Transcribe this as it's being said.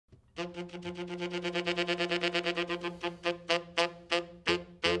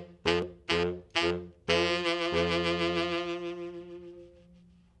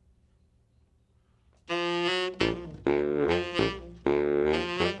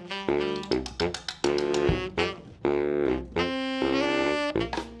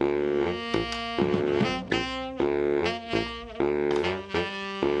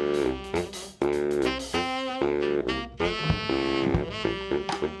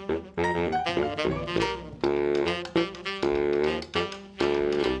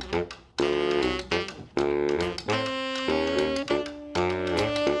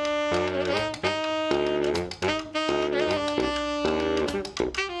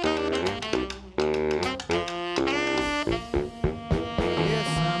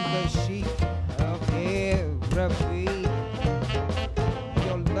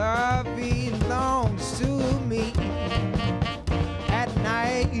Your love belongs to me. At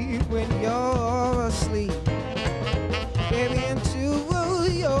night when you're asleep, baby, into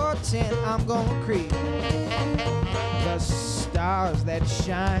your tent I'm gonna creep. The stars that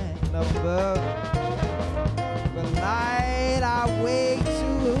shine above, the light I wait to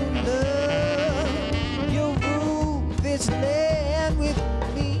love. You rule this land with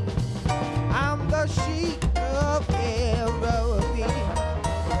me. I'm the sheep of Pirrotta.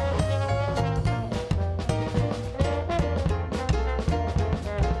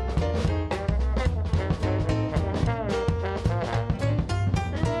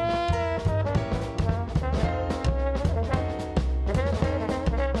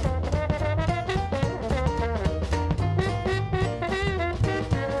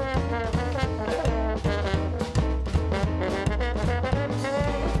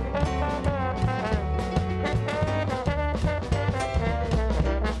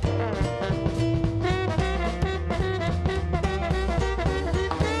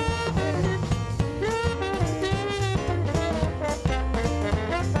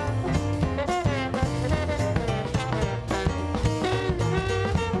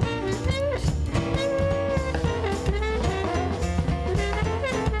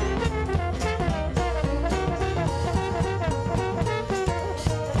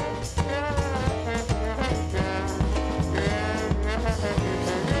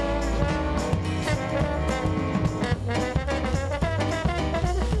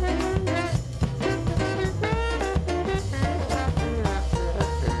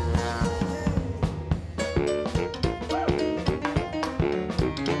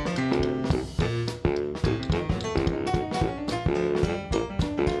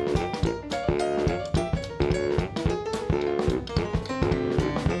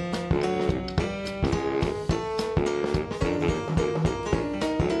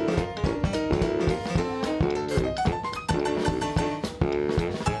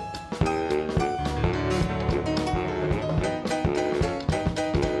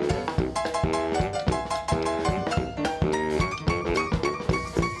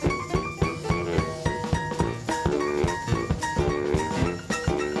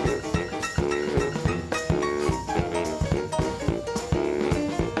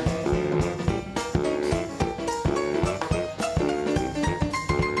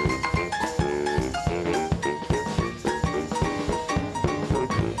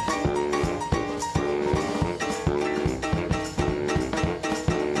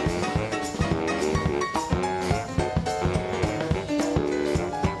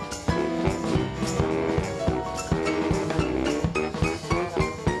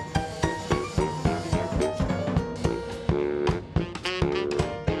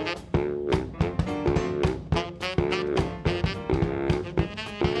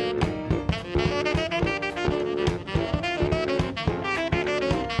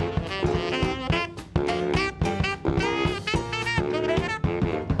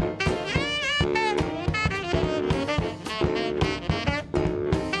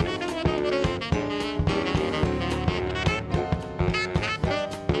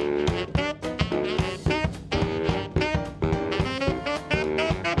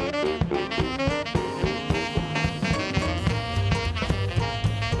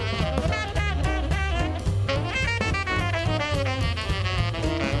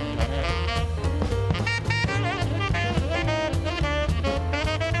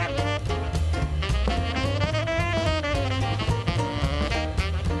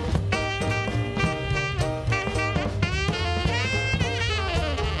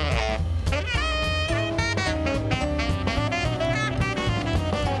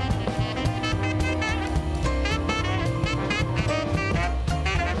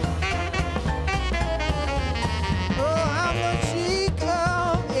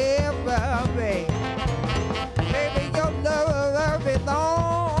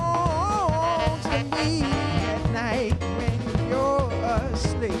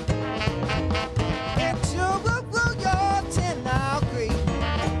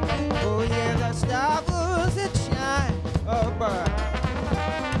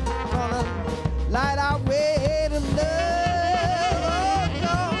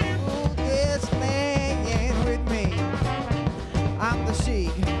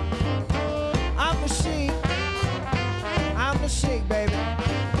 chic. I'm the chic. I'm the chic, baby.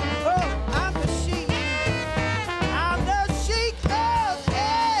 Oh, I'm the chic. I'm the chic of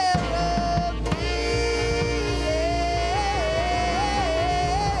L.A.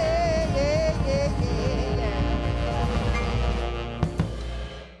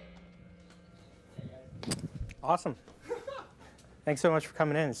 Awesome. Thanks so much for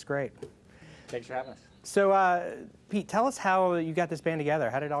coming in. It's great. Thanks for having us. So, Pete, tell us how you got this band together.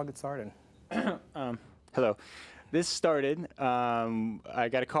 How did it all get started? Hello. This started, I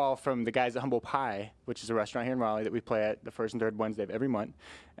got a call from the guys at Humble Pie, which is a restaurant here in Raleigh that we play at the first and third Wednesday of every month.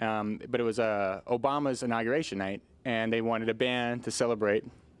 But it was Obama's inauguration night, and they wanted a band to celebrate,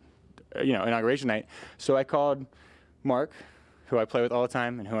 inauguration night. So I called Mark, who I play with all the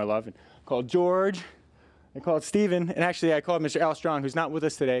time and who I love, and called George, I called Steven, and actually I called Mr. Al Strong, who's not with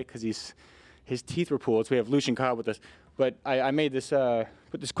us today because his teeth were pulled, so we have Lucian Cobb with us. But I made this,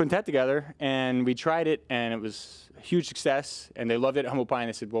 put this quintet together, and we tried it, and it was a huge success, and they loved it at Humble Pie, and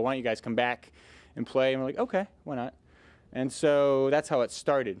they said, well, why don't you guys come back and play? And we're like, okay, why not? And so that's how it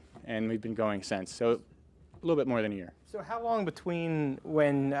started, and we've been going since. So a little bit more than a year. So how long between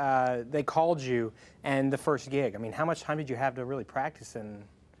when they called you and the first gig? I mean, how much time did you have to really practice? And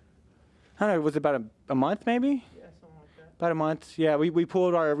I don't know, was it about a month maybe? yeah, something like that. About a month, yeah. We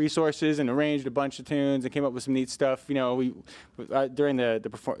pulled our resources and arranged a bunch of tunes and came up with some neat stuff. You know, during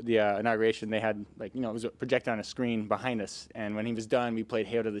the inauguration, they had it was projected on a screen behind us, and when he was done, we played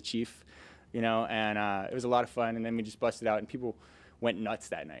 "Hail to the Chief," and it was a lot of fun. And then we just busted out, and people went nuts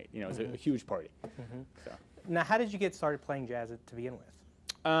that night. It was a huge party. So. Now, how did you get started playing jazz to begin with?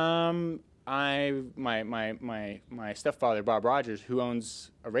 My stepfather, Bob Rogers, who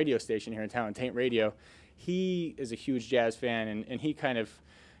owns a radio station here in town, Taint Radio, he is a huge jazz fan, and he kind of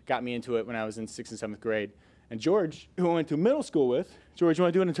got me into it when I was in 6th and 7th grade. And George, who I went to middle school with, George, you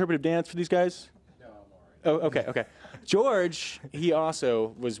want to do an interpretive dance for these guys? No, I'm all right. Oh, okay. George, he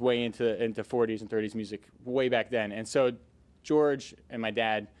also was way into 40s and 30s music way back then. And so George and my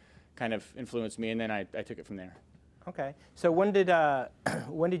dad kind of influenced me, and then I took it from there. Okay. So when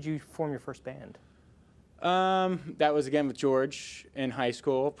did you form your first band? That was again with George in high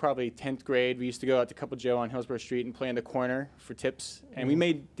school, probably 10th grade. We used to go out to Couple Joe on Hillsborough Street and play in the corner for tips, and we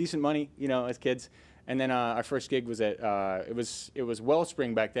made decent money, as kids. And then our first gig was at it was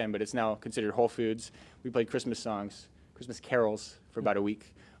Wellspring back then, but it's now considered Whole Foods. We played Christmas songs, Christmas carols for about a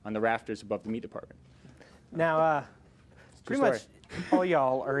week on the rafters above the meat department. Now, pretty much all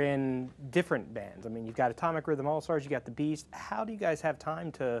y'all are in different bands. I mean, you've got Atomic Rhythm All-Stars, you got The Beast. How do you guys have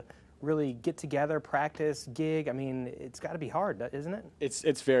time to really get together, practice, gig? I mean, it's got to be hard, isn't it?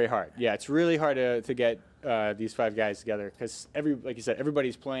 It's very hard. Yeah, it's really hard to get these 5 guys together because like you said,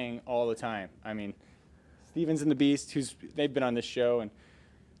 everybody's playing all the time. I mean, Steven's in The Beast, they've been on this show, and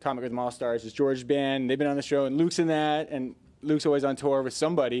Atomic Rhythm All-Stars is George's band. They've been on the show, and Luke's in that, and Luke's always on tour with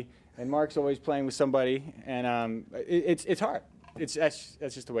somebody, and Mark's always playing with somebody, and it's hard. That's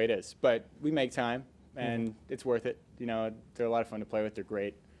just the way it is. But we make time, and it's worth it. They're a lot of fun to play with. They're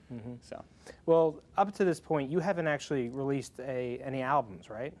great. So. Well, up to this point, you haven't actually released any albums,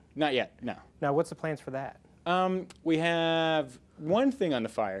 right? Not yet, no. Now, what's the plans for that? We have one thing on the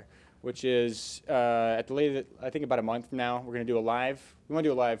fire, which is I think about a month from now, we're going to do a live. We want to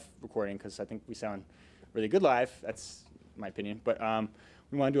do a live recording because I think we sound really good live. That's my opinion. But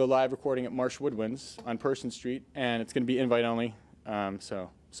we want to do a live recording at Marsh Woodwinds on Person Street, and it's going to be invite only.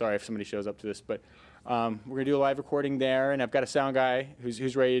 So sorry if somebody shows up to this, but we're going to do a live recording there, and I've got a sound guy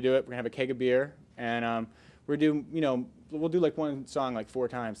who's ready to do it. We're going to have a keg of beer, and we'll do like one song like 4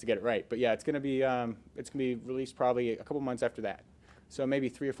 times to get it right. But yeah, it's going to be released probably a couple months after that. So maybe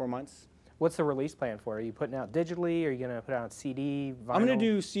 3 or 4 months. What's the release plan for it? Are you putting out digitally? Are you going to put out on CD, vinyl? I'm going to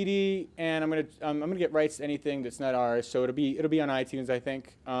do CD, and I'm going to get rights to anything that's not ours. So it'll be on iTunes, I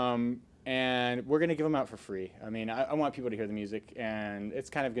think. And we're going to give them out for free. I mean, I want people to hear the music, and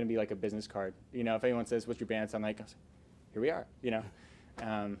it's kind of going to be like a business card. If anyone says, "What's your band?" So I'm like, "Here we are."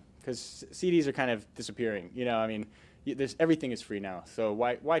 Because CDs are kind of disappearing. I mean, everything is free now. So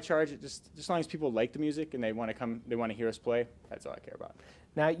why charge it? Just as long as people like the music and they want to hear us play. That's all I care about.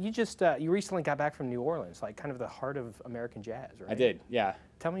 Now, you recently got back from New Orleans, like kind of the heart of American jazz, right? I did, yeah.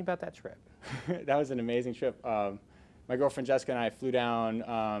 Tell me about that trip. That was an amazing trip. My girlfriend Jessica and I flew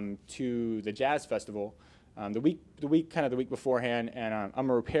down to the jazz festival the week beforehand, and I'm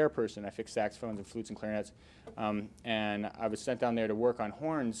a repair person. I fix saxophones and flutes and clarinets, and I was sent down there to work on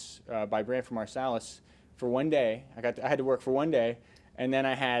horns by Branford Marsalis for one day. I had to work for one day, and then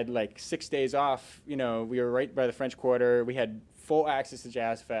I had like 6 days off. We were right by the French Quarter. We had full access to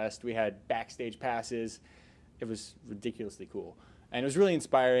Jazz Fest. We had backstage passes. It was ridiculously cool. And it was really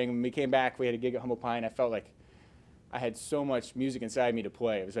inspiring. When we came back, we had a gig at Humble Pie, and I felt like I had so much music inside me to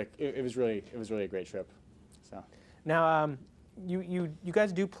play. It was like it was really a great trip. So Now, you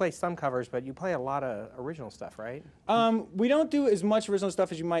guys do play some covers, but you play a lot of original stuff, right? we don't do as much original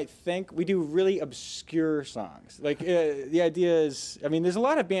stuff as you might think. We do really obscure songs. Like the idea is, I mean, there's a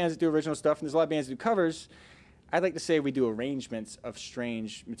lot of bands that do original stuff, and there's a lot of bands that do covers. I'd like to say we do arrangements of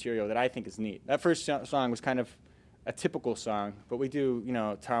strange material that I think is neat. That first song was kind of a typical song, but we do, you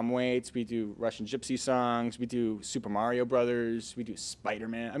know, Tom Waits, we do Russian Gypsy songs, we do Super Mario Brothers, we do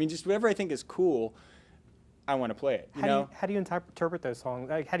Spider-Man. I mean, just whatever I think is cool, I want to play it. How do you interpret those songs?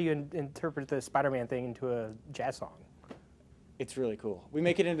 Like, how do you interpret the Spider-Man thing into a jazz song? It's really cool. We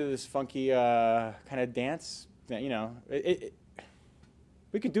make it into this funky kind of dance. You know,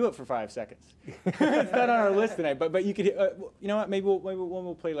 we could do it for 5 seconds. It's not on our list tonight, but you could. You know what? Maybe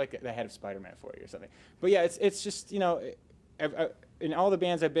we'll play like the head of Spider-Man for you or something. But yeah, it's just, you know, in all the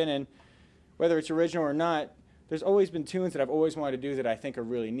bands I've been in, whether it's original or not, there's always been tunes that I've always wanted to do that I think are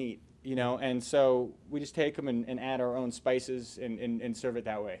really neat. You know, and so we just take them and add our own spices and serve it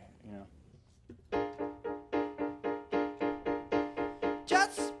that way. You know.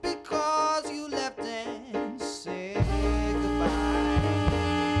 Just because you left and said goodbye,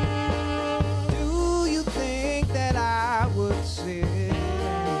 do you think that I would sit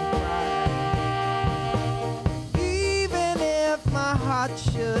and cry? Even if my heart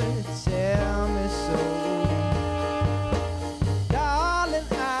should tell me so, darling,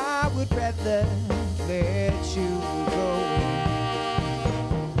 I would rather let you go.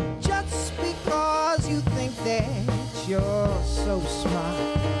 Just because you think that you're so smart,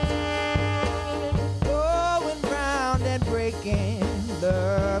 going round and breaking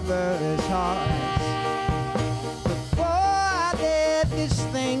lovers' hearts. Before I let this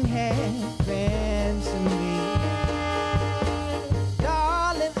thing happen to me,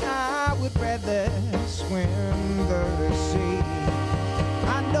 darling, I would rather swim the sea.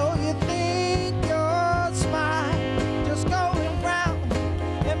 I know you think you're smart, just going round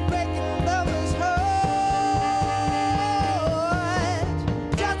and breaking lovers' hearts.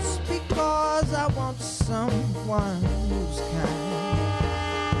 Just because I want someone who's kind,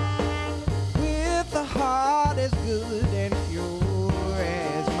 with a heart as good and pure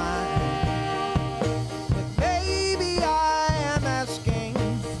as mine. But baby, I am asking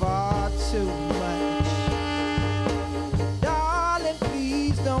far too much. Darling,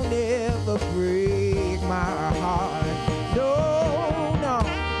 please don't ever break my heart. No, no.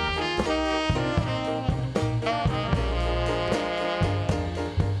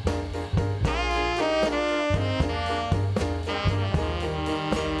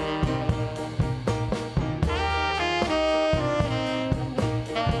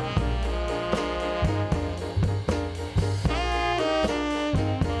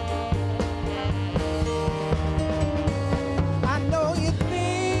 I know you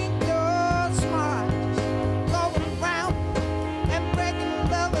think you're smart, going round and breaking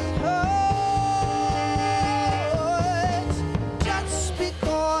lovers' hearts. Just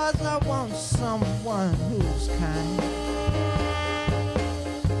because I want someone who's kind,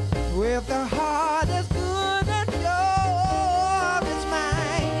 with a heart as good as yours is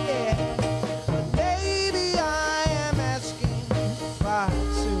mine, yeah. But baby, I am asking far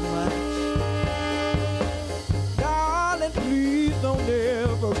too much. Darling, please don't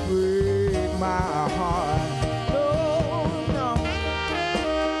ever break my heart. No, no.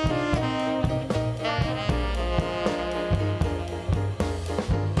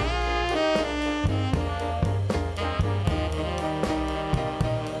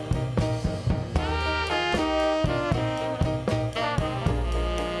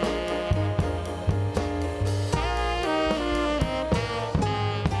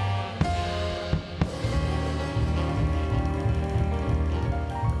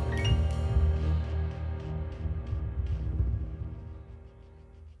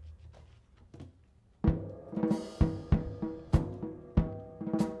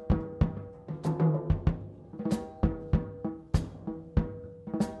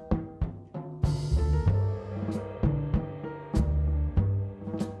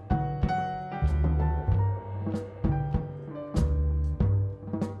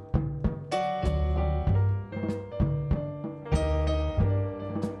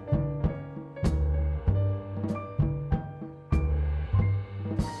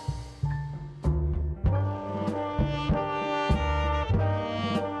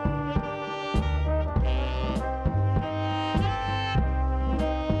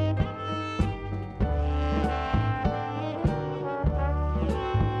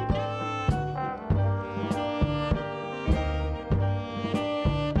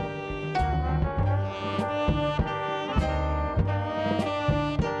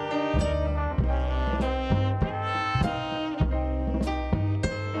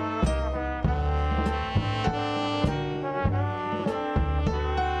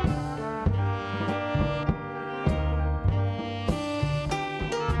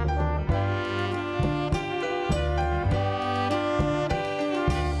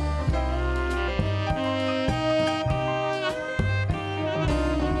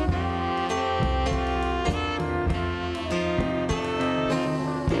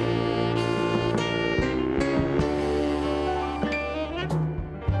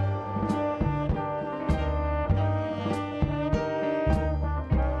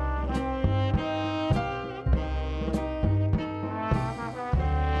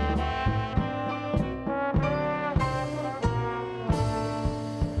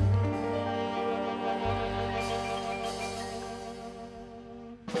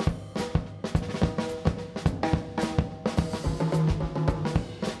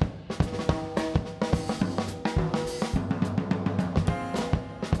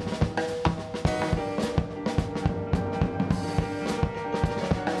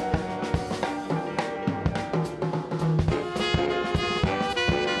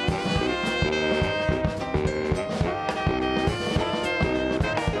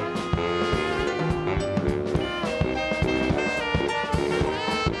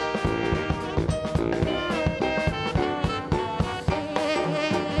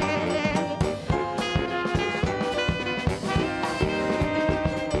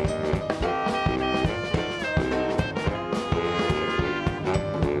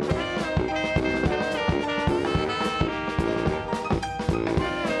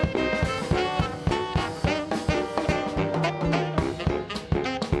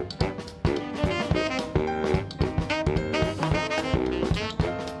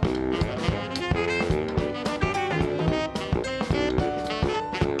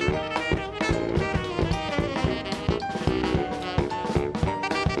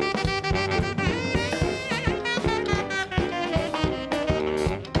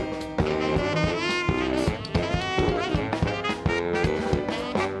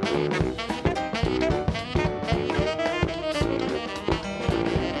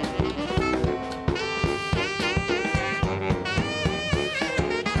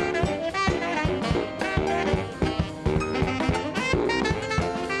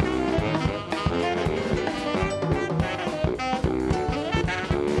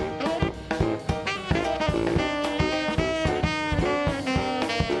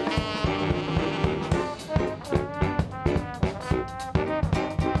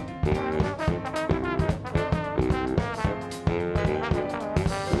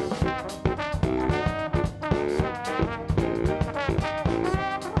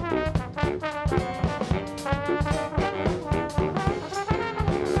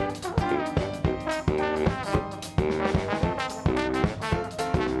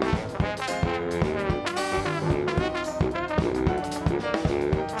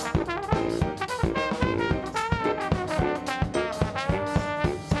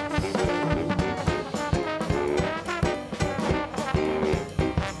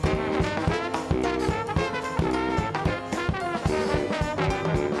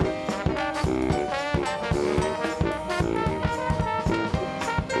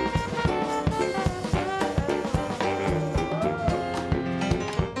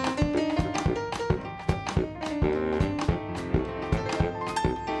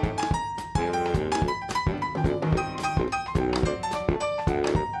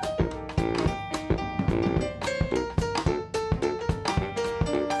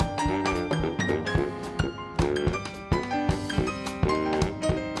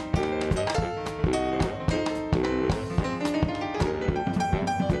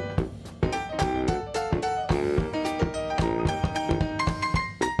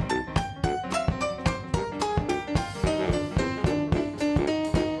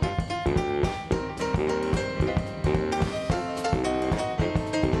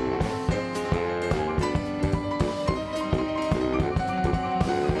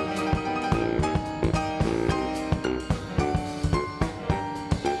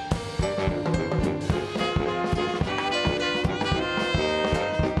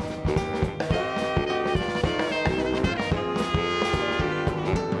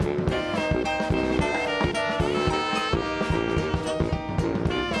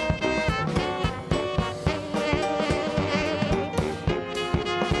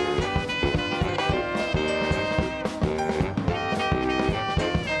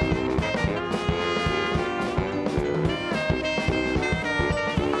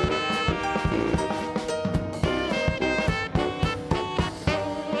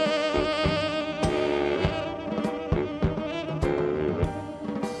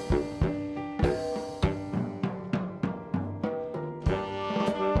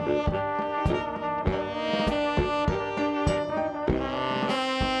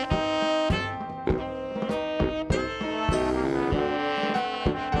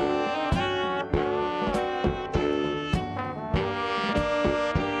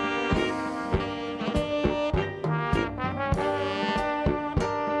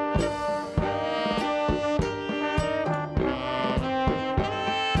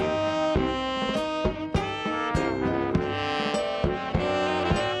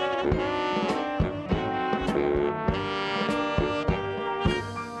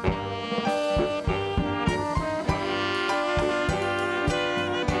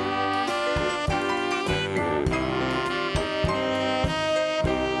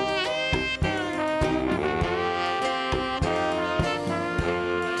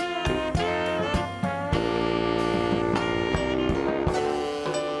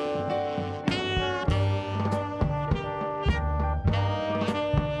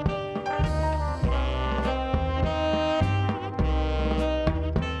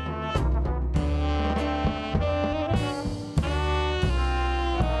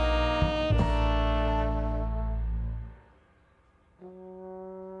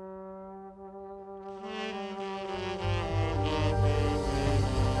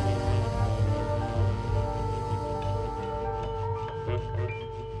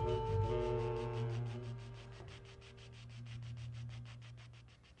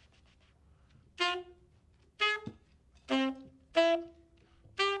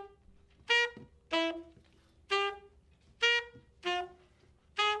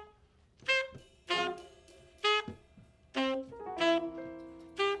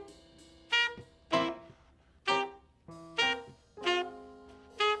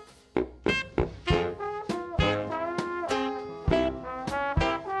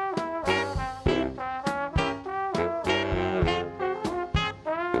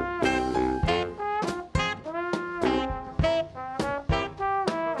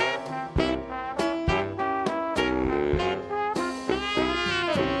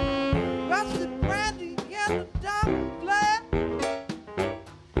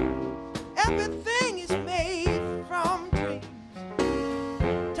 Everything is made from dreams.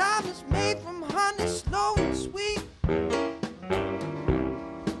 Time is made from honey, slow and sweet.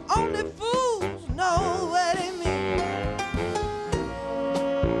 Only fools know what it means.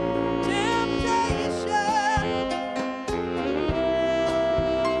 Temptation,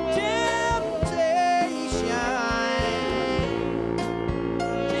 temptation,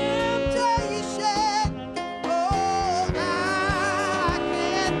 oh, I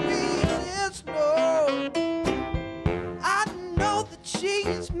can't resist, no. I know that she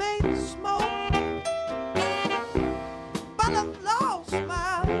is made of smoke, but I've lost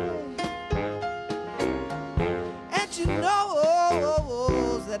my way. And she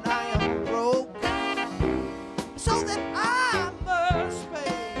knows that I am broke, so that I must pay.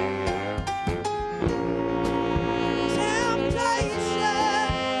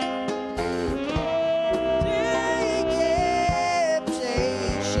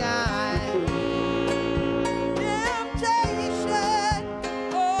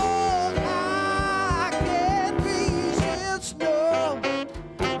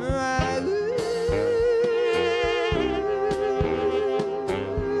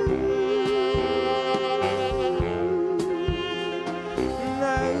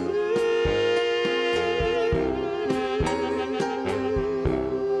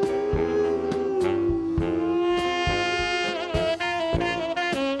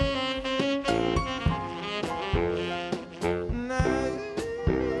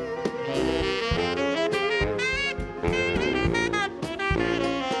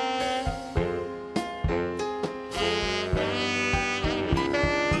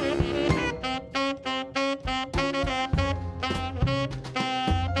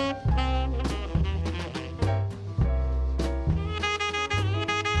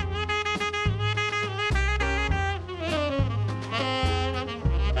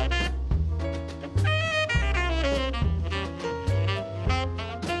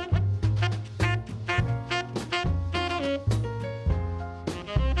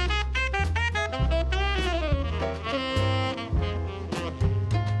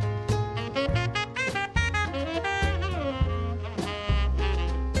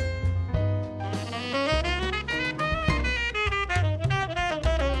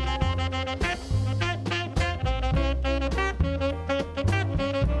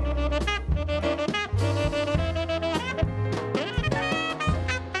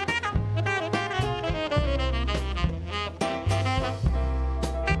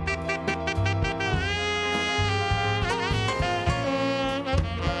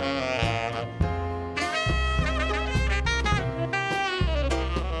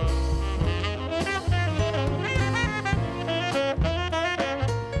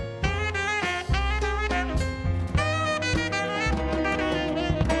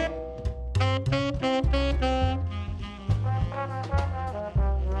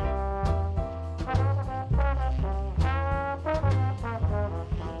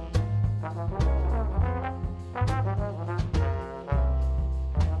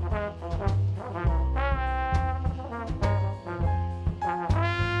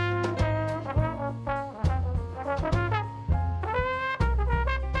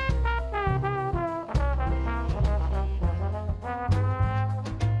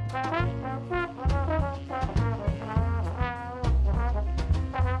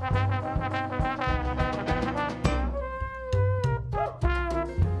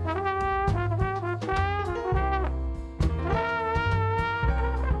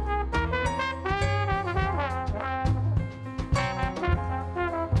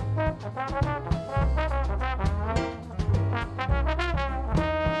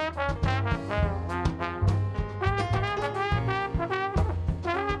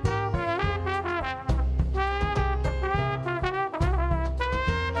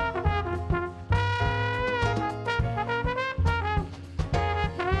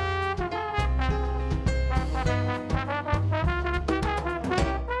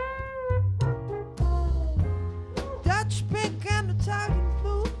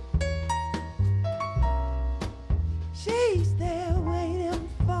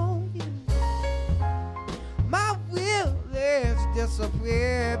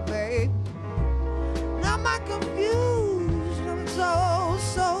 disappear, babe. Now my confusion's so